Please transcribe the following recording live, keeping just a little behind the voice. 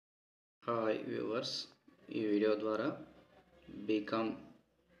Hi viewers, ఈ video ద్వారా BCom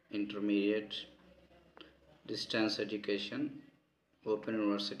intermediate distance education open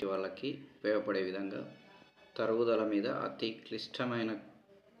university వాళ్ళకి ఉపయోగపడే విధంగా తరుగుదల మీద అతి క్లిష్టమైన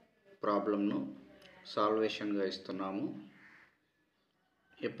ప్రాబ్లంను సాల్వేషన్గా ఇస్తున్నాము.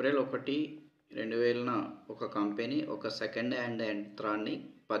 ఏప్రిల్ 1, 2000న ఒక కంపెనీ ఒక సెకండ్ హ్యాండ్ యంత్రాన్ని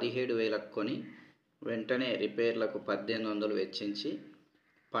 17,000కు కొని వెంటనే రిపేర్లకు 1800 వెచ్చించి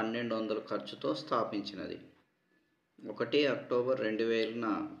 1200 ఖర్చుతో స్థాపించినది. 1 అక్టోబర్ 2000న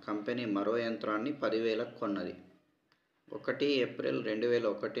కంపెనీ మరో యంత్రాన్ని 10,000కు కొన్నది. 1 ఏప్రిల్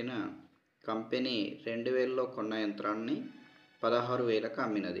 2001న కంపెనీ 2000లో కొన్న యంత్రాన్ని 16,000కు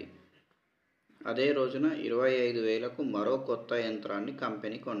అమ్మినది. అదే రోజున 25,000కు మరో కొత్త యంత్రాన్ని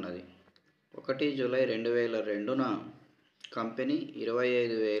కంపెనీ కొన్నది. 1 జూలై 2002న కంపెనీ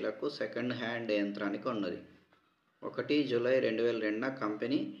 25,000కు సెకండ్ హ్యాండ్ యంత్రాన్ని కొన్నది. 1 జూలై 2002న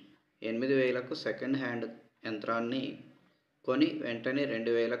కంపెనీ 8,000కు సెకండ్ హ్యాండ్ యంత్రాన్ని కొని వెంటనే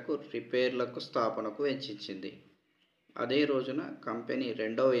 2,000కు రిపేర్లకు స్థాపనకు వెచ్చించింది. అదే రోజున కంపెనీ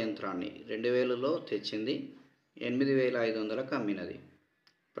రెండవ యంత్రాన్ని 2000లో తెచ్చింది, 8,500కు అమ్మినది.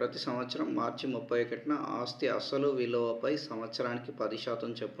 ప్రతి సంవత్సరం మార్చి 31న ఆస్తి అసలు విలువపై సంవత్సరానికి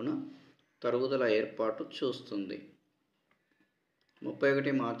 10% చొప్పున తరుగుదల ఏర్పాటు చూస్తుంది.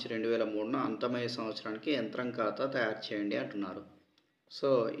 31 మార్చి 2003న అంతమయ్యే సంవత్సరానికి యంత్రం ఖాతా తయారు చేయండి అంటున్నారు. సో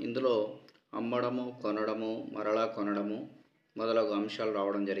ఇందులో అమ్మడము, కొనడము, మరలా కొనడము మొదలగు అంశాలు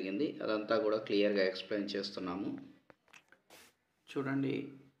రావడం జరిగింది. అదంతా కూడా క్లియర్గా ఎక్స్ప్లెయిన్ చేస్తున్నాము. చూడండి,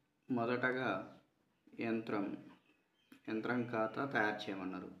 మొదటగా యంత్రం ఖాతా తయారు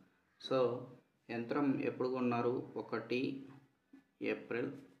చేయమన్నారు. సో యంత్రం ఎప్పుడు కొన్నారు? 1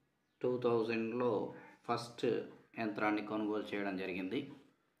 ఏప్రిల్ 2000లో ఫస్ట్ యంత్రాన్ని కొనుగోలు చేయడం జరిగింది.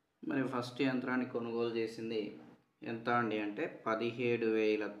 మరి ఫస్ట్ యంత్రాన్ని కొనుగోలు చేసింది ఎంత అండి అంటే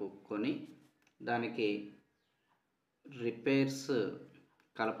 17,000కు కొని దానికి రిపేర్స్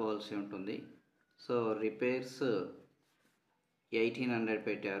కలపవలసి ఉంటుంది. సో రిపేర్స్ 1,800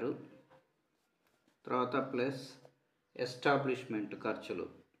 పెట్టారు. తర్వాత ప్లస్ ఎస్టాబ్లిష్మెంట్ ఖర్చులు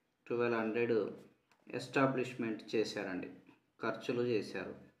 1,200 ఎస్టాబ్లిష్మెంట్ చేశారండి, ఖర్చులు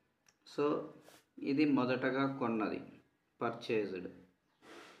చేశారు. సో ఇది మొదటగా కొన్నది, పర్చేజ్డ్,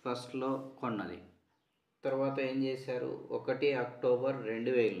 ఫస్ట్లో కొన్నది. తర్వాత ఏం చేశారు? 1 అక్టోబర్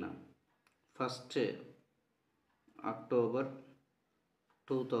 2000న ఫస్ట్ అక్టోబర్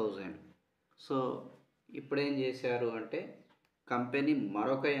 2000. సో ఇప్పుడేం చేశారు అంటే కంపెనీ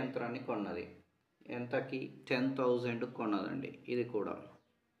మరొక యంత్రాన్ని కొన్నది. ఎంతకి? 10,000 కొన్నదండి. ఇది కూడా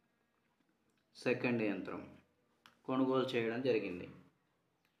సెకండ్ యంత్రం కొనుగోలు చేయడం జరిగింది.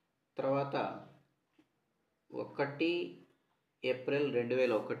 తర్వాత 1 ఏప్రిల్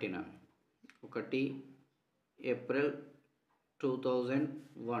 2001న 1 ఏప్రిల్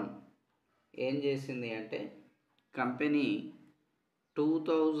 2001 ఏం చేసింది అంటే కంపెనీ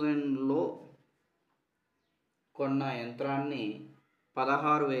 2000లో కొన్న యంత్రాన్ని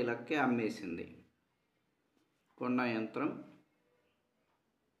 16,000కి అమ్మేసింది. కొన్న యంత్రం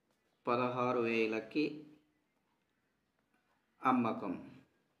 16,000కి అమ్మకం.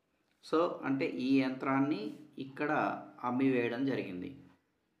 సో అంటే ఈ యంత్రాన్ని ఇక్కడ అమ్మివేయడం జరిగింది.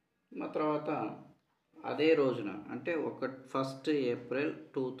 తర్వాత అదే రోజున అంటే 1 ఏప్రిల్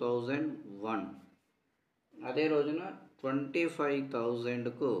 2001 అదే రోజున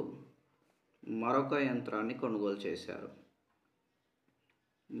 25,000కు మరొక యంత్రాన్ని కొనుగోలు చేశారు.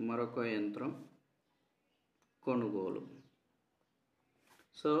 మరొక యంత్రం కొనుగోలు.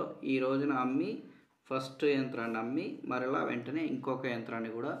 సో ఈ రోజున అమ్మి ఫస్ట్ యంత్రాన్ని అమ్మి మరలా వెంటనే ఇంకొక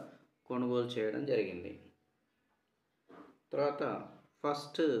యంత్రాన్ని కూడా కొనుగోలు చేయడం జరిగింది. తర్వాత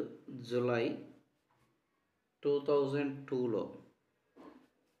 1 జూలై 2002లో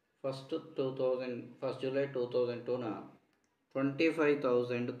 1 జూలై 2002న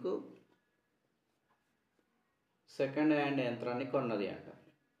 25,000కు సెకండ్ హ్యాండ్ యంత్రాన్ని కొన్నది అంట.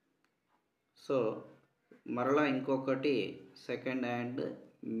 సో మరలా ఇంకొకటి second hand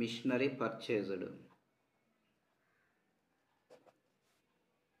machinery purchased.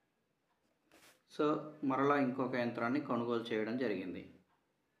 So మరలా ఇంకొక యంత్రాన్ని కొనుగోలు చేయడం జరిగింది.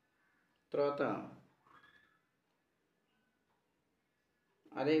 తర్వాత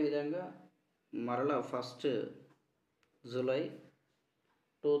అదేవిధంగా మరలా 1 జూలై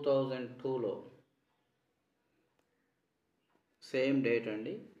 2002లో సేమ్ డేట్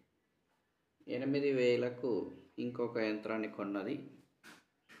అండి, 8,000కు ఇంకొక యంత్రాన్ని కొన్నది.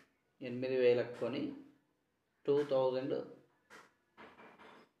 8,000కు కొని 2,000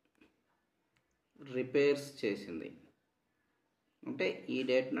 రిపేర్స్ చేసింది. అంటే ఈ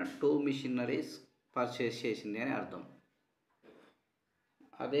డేట్న 2 మిషనరీస్ పర్చేస్ చేసింది అని అర్థం.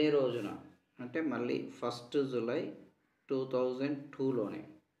 అదే రోజున అంటే మళ్ళీ 1 జూలై 2002లోనే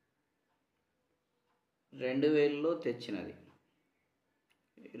 2000లో తెచ్చినది,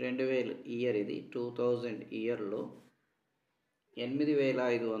 2000 ఇయర్, ఇది 2000 ఇయర్లో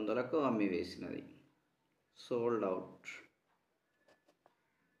 8500కు అమ్మివేసినది, సోల్డ్ అవుట్.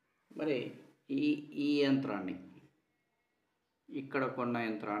 మరి ఈ ఈ యంత్రాన్ని, ఇక్కడ కొన్న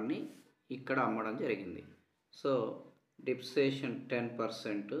యంత్రాన్ని ఇక్కడ అమ్మడం జరిగింది. So depreciation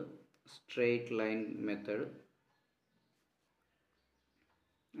 10%, straight line method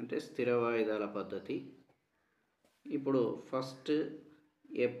అంటే స్థిర వాయిదాల పద్ధతి. ఇప్పుడు 1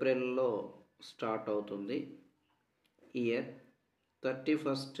 ఏప్రిల్లో స్టార్ట్ అవుతుంది ఇయర్,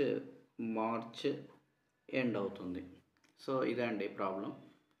 31 మార్చ్ ఎండ్ అవుతుంది. సో ఇదండి ప్రాబ్లం.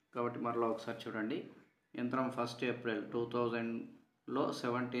 కాబట్టి మరలా ఒకసారి చూడండి. యంత్రం 1 ఏప్రిల్ 2000లో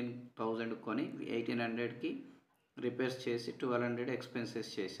 17,000 కొని 1800కి రిపేర్స్ చేసి 1200 ఎక్స్పెన్సెస్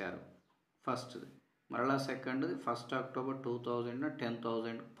చేశారు ఫస్ట్. మరలా సెకండ్ 1 అక్టోబర్ 2000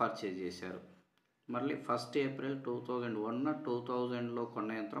 10,000 పర్చేజ్ చేశారు. మళ్ళీ 1 ఏప్రిల్ 2001 2000లో కొన్న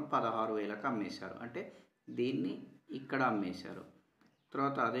యంత్రం 16,000కి అమ్మేశారు, అంటే దీన్ని ఇక్కడ అమ్మేశారు.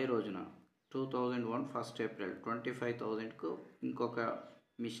 తర్వాత అదే రోజున 2001 1 ఏప్రిల్ 25,000కు ఇంకొక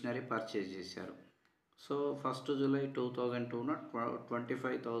మిషనరీ పర్చేజ్ చేశారు. సో 1 జూలై 2002న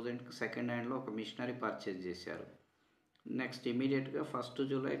 25,000కి సెకండ్ హ్యాండ్లో ఒక మిషనరీ పర్చేజ్ చేశారు. నెక్స్ట్ ఇమీడియట్గా 1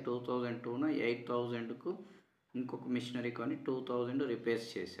 జూలై 2002న 8,000కు ఇంకొక మిషనరీ కొని 2,000 రిపేర్స్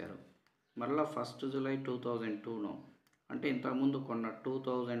చేశారు. మరలా 1 జూలై 2002నో అంటే ఇంతకుముందు కొన్న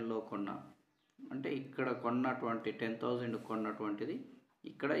 2000లో కొన్న, అంటే ఇక్కడ కొన్నటువంటి 10,000 కొన్నటువంటిది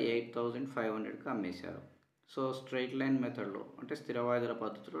ఇక్కడ 8,500కి అమ్మేశారు. సో స్ట్రైట్ లైన్ మెథడ్లో అంటే స్థిర వాయిదాల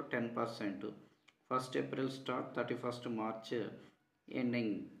పద్ధతిలో 10%, 1 ఏప్రిల్ స్టార్ట్ 31 మార్చ్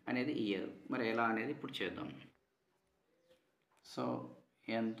ఎండింగ్ అనేది ఇయర్. మరి ఎలా అనేది ఇప్పుడు చేద్దాం. సో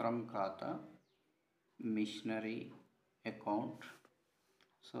యంత్రం ఖాతా, machinery account.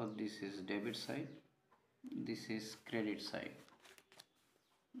 So this is debit side, this is credit side.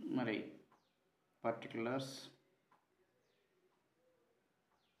 మరి పర్టికులర్స్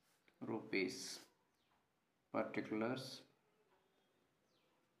రూపీస్, పర్టికులర్స్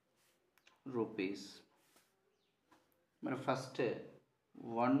రూపీస్. మరి ఫస్ట్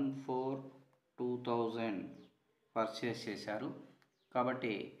 1/4/2000 పర్చేస్ చేశారు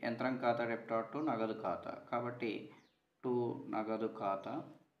కాబట్టి యంత్రం ఖాతా డెబిట్ టు నగదు ఖాతా, కాబట్టి టు నగదు ఖాతా,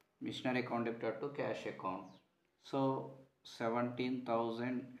 machinery account debit to cash account. So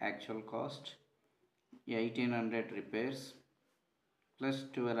 17,000 actual cost, 1,800 repairs plus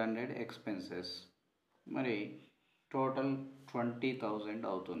 1,200 expenses, మరి టోటల్ 20,000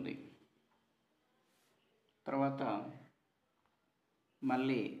 అవుతుంది. తర్వాత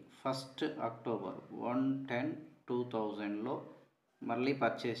మళ్ళీ 1 అక్టోబర్ 1/10/2000లో మళ్ళీ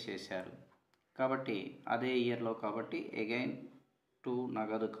పర్చేస్ చేశారు కాబట్టి అదే ఇయర్లో, కాబట్టి అగైన్ టు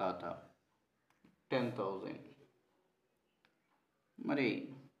నగదు ఖాతా 10,000. మరి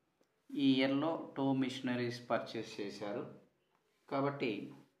ఈ ఇయర్లో 2 మిషనరీస్ పర్చేస్ చేశారు కాబట్టి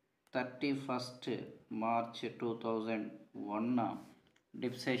 31 మార్చ్ 2001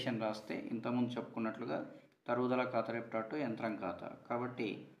 డిప్రిసియేషన్ రాస్తే ఇంతకుముందు చెప్పుకున్నట్లుగా తరుగుదల ఖాతా డెబిట్ టు యంత్రం ఖాతా, కాబట్టి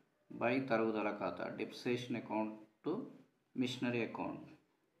బై తరుగుదల ఖాతా, depreciation account to machinery account.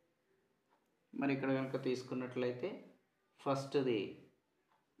 మరి ఇక్కడ కనుక తీసుకున్నట్లయితే ఫస్ట్ది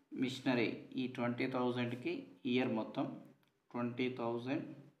మిషనరీ ఈ 20,000కి ఇయర్ మొత్తం 20,000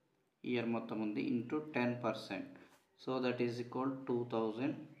 ఇయర్ మొత్తం ఉంది into 10%, so that is equal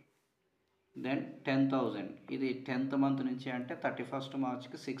 2,000. Then 10,000 ఇది 10th మంత్ నుంచి అంటే 31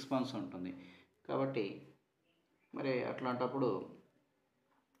 మార్చ్కి 6 months ఉంటుంది కాబట్టి మరి అట్లాంటప్పుడు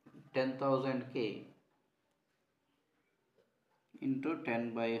 10,000కి into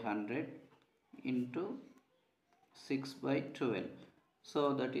 10/100 into 6/12, so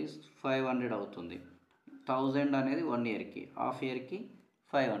that is 500 అవుతుంది. 1000 అనేది 1 ఇయర్కి, హాఫ్ ఇయర్కి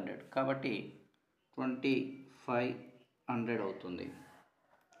 500, కాబట్టి 2,500 అవుతుంది.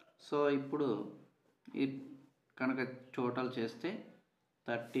 సో ఇప్పుడు ఈ కనుక టోటల్ చేస్తే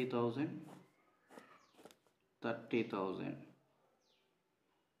 30,000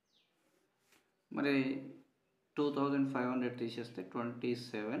 మరి 2,500 తీసేస్తే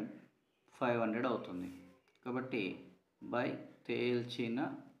 27,500 అవుతుంది. కాబట్టి బై తేల్చిన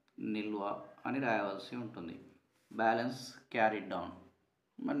నిల్వ అని రాయవలసి ఉంటుంది, బ్యాలెన్స్ క్యారీడ్ డౌన్.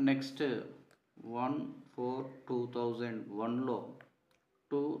 మరి నెక్స్ట్ 1/4/2001లో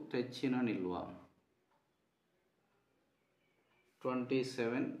 2 తెచ్చిన నిల్వ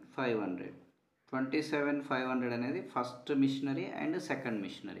 27,500. 27,500 అనేది first machinery and second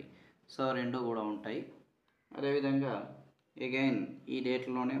machinery, so రెండు కూడా ఉంటాయి. అదేవిధంగా అగైన్ ఈ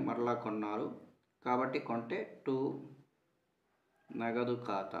డేట్లోనే మరలా కొన్నారు కాబట్టి కొంటే 2 నగదు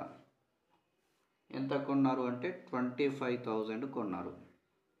ఖాతా. ఎంత కొన్నారు అంటే 25,000 కొన్నారు.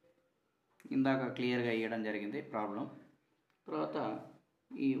 ఇందాక క్లియర్గా ఇవ్వడం జరిగింది ప్రాబ్లం. తర్వాత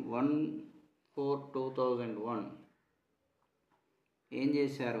ఈ 1/4/2001 ఏం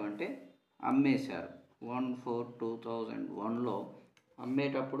చేశారు అంటే అమ్మేశారు. 1/4/2001లో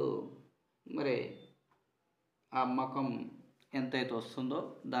అమ్మేటప్పుడు మరి ఆ అమ్మకం ఎంతైతే వస్తుందో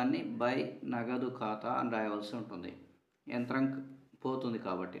దాన్ని బై నగదు ఖాతా అని రాయవలసి ఉంటుంది. యంత్రం పోతుంది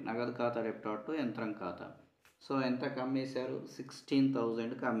కాబట్టి నగదు ఖాతా డెబిట్ టు యంత్రం ఖాతా. సో ఎంతకు అమ్మేశారు?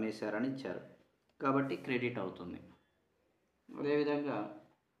 16,000కి అమ్మేశారని ఇచ్చారు కాబట్టి క్రెడిట్ అవుతుంది. అదేవిధంగా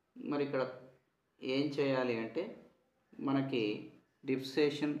మరి ఇక్కడ ఏం చేయాలి అంటే మనకి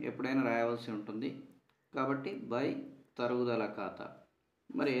డిప్రిసియేషన్ ఎప్పుడైనా రాయవలసి ఉంటుంది కాబట్టి బై తరుగుదల ఖాతా.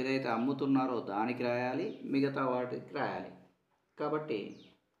 మరి ఏదైతే అమ్ముతున్నారో దానికి రాయాలి, మిగతా వాటికి రాయాలి. కాబట్టి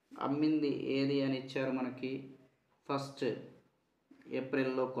అమ్మింది ఏది అని ఇచ్చారు మనకి? 1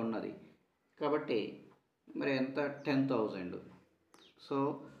 ఏప్రిల్లో కొన్నది కాబట్టి మరి ఎంత? 10,000. సో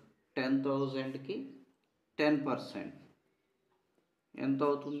 10,000కి 10% ఎంత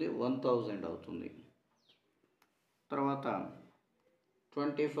అవుతుంది? 1,000 అవుతుంది. తర్వాత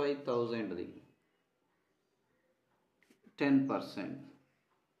 25,000ది 10%,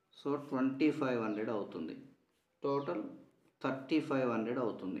 సో 2,500 అవుతుంది. టోటల్ 3,500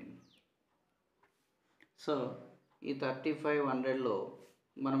 అవుతుంది. సో ఈ 3,500లో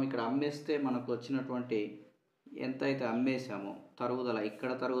మనం ఇక్కడ అమ్మేస్తే మనకు వచ్చినటువంటి ఎంతైతే అమ్మేసామో తరుగుదల,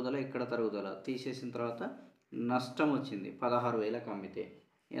 ఇక్కడ తరుగుదల, ఇక్కడ తరుగుదల తీసేసిన తర్వాత నష్టం వచ్చింది. 16,000కి అమ్మితే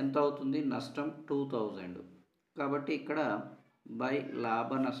ఎంత అవుతుంది? నష్టం 2,000. కాబట్టి ఇక్కడ బై లాభ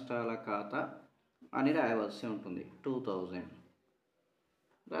నష్టాల ఖాతా అని రాయవలసి ఉంటుంది. 2,000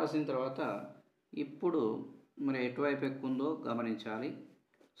 రాసిన తర్వాత ఇప్పుడు మరి ఎటువైపు ఎక్కువ ఉందో గమనించాలి.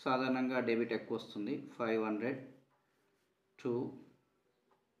 సాధారణంగా డెబిట్ ఎక్కువ వస్తుంది. 500 to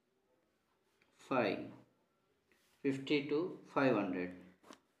 5, 50 to 500,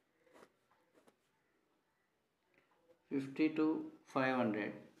 50 to 500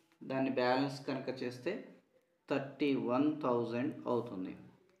 దాన్ని బ్యాలెన్స్ కనుక చేస్తే 31,000 అవుతుంది.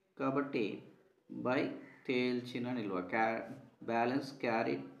 కాబట్టి బై తేల్చిన నిల్వ బ్యాలెన్స్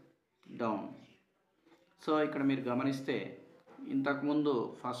క్యారీ డౌన్. సో ఇక్కడ మీరు గమనిస్తే ఇంతకుముందు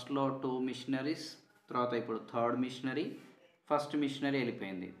ఫస్ట్లో 2 మిషనరీస్, తర్వాత ఇప్పుడు 3rd మిషనరీ, ఫస్ట్ మిషనరీ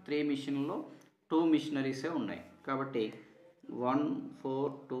వెళ్ళిపోయింది. 3 మిషన్లో 2 మిషనరీసే ఉన్నాయి. కాబట్టి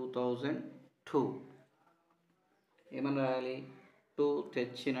 1/4/2002 ఏమని రాయాలి? 2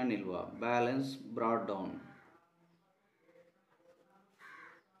 తెచ్చిన నిల్వ బ్యాలెన్స్ బ్రాడ్ డౌన్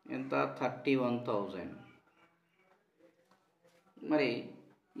ఎంత? 31,000. మరి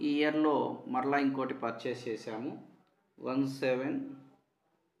ఈ ఇయర్లో మరలా ఇంకోటి పర్చేస్ చేశాము.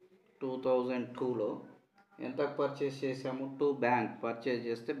 1/7/2002లో ఎంతకు పర్చేస్ చేసాము? 2 బ్యాంక్ పర్చేస్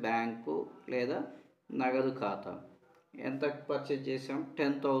చేస్తే బ్యాంకు లేదా నగదు ఖాతా. ఎంతకు పర్చేస్ చేసాం?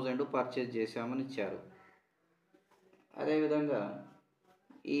 10,000 పర్చేస్ చేసామని ఇచ్చారు. అదేవిధంగా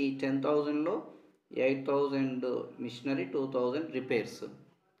ఈ 10,000లో 8,000 మిషనరీ, 2,000 రిపేర్స్.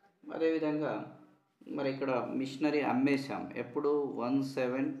 అదేవిధంగా మరి ఇక్కడ మిషనరీ అమ్మేశాం. ఎప్పుడు?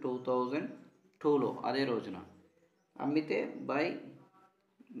 1/7/2002లో అదే రోజున అమ్మితే బై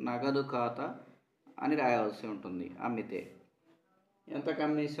నగదు ఖాతా అని రాయవలసి ఉంటుంది. అమ్మితే ఎంతకు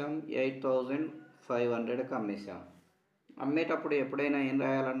అమ్మేశాం? 8,500కి అమ్మేశాం. అమ్మేటప్పుడు ఎప్పుడైనా ఏం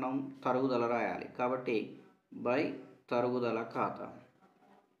రాయాలన్నాం? తరుగుదల రాయాలి. కాబట్టి బై తరుగుదల ఖాతా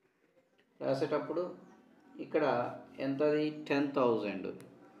రాసేటప్పుడు ఇక్కడ ఎంతది? 10,000.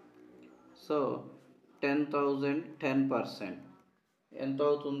 సో 10,000 10% ఎంత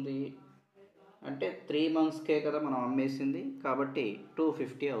అవుతుంది అంటే 3 monthsకే కదా మనం అమ్మేసింది కాబట్టి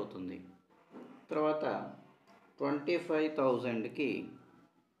 250 అవుతుంది. తర్వాత 25,000కి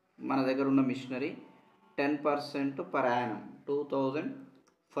మన దగ్గర ఉన్న మిషనరీ 10% పర్ యానం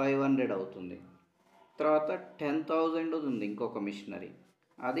 2,500 అవుతుంది. తర్వాత 10,000 ఉంది ఇంకొక మిషనరీ,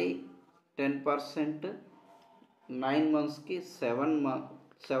 అది 10% 9 monthsకి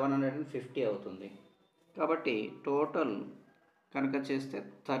 750 అవుతుంది. కాబట్టి టోటల్ కనుక చేస్తే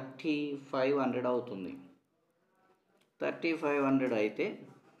 3,500 అవుతుంది. 3,500 అయితే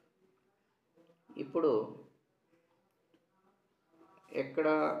ఇప్పుడు ఎక్కడ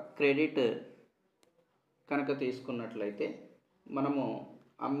క్రెడిట్ కనుక తీసుకున్నట్లయితే మనము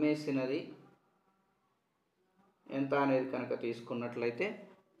అమ్మేసినది ఎంత అనేది కనుక తీసుకున్నట్లయితే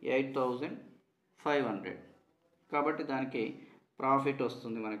 8,500. కాబట్టి దానికి ప్రాఫిట్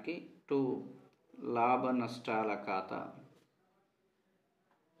వస్తుంది మనకి 2 లాభ నష్టాల ఖాతా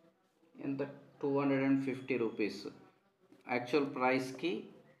ఎంత? 250 రూపీస్. యాక్చువల్ ప్రైస్కి,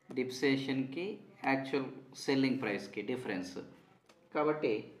 డిప్రిసియేషన్కి, యాక్చువల్ సెల్లింగ్ ప్రైస్కి డిఫరెన్స్.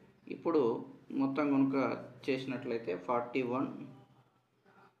 కాబట్టి ఇప్పుడు మొత్తం కనుక చేసినట్లయితే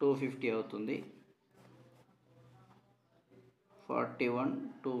 41,250 అవుతుంది.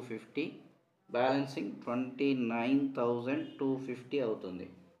 41,250 బ్యాలెన్సింగ్ 29,250 అవుతుంది.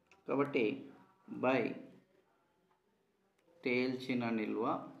 కాబట్టి బై తేల్చిన నిల్వ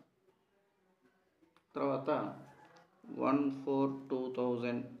తర్వాత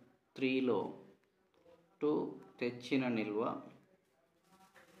 1,4,2003లో తెచ్చిన నిల్వ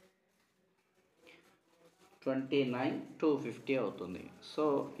 29,250 అవుతుంది. సో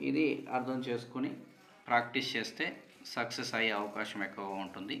ఇది అర్థం చేసుకుని ప్రాక్టీస్ చేస్తే సక్సెస్ అయ్యే అవకాశం ఎక్కువగా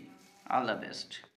ఉంటుంది. All the best.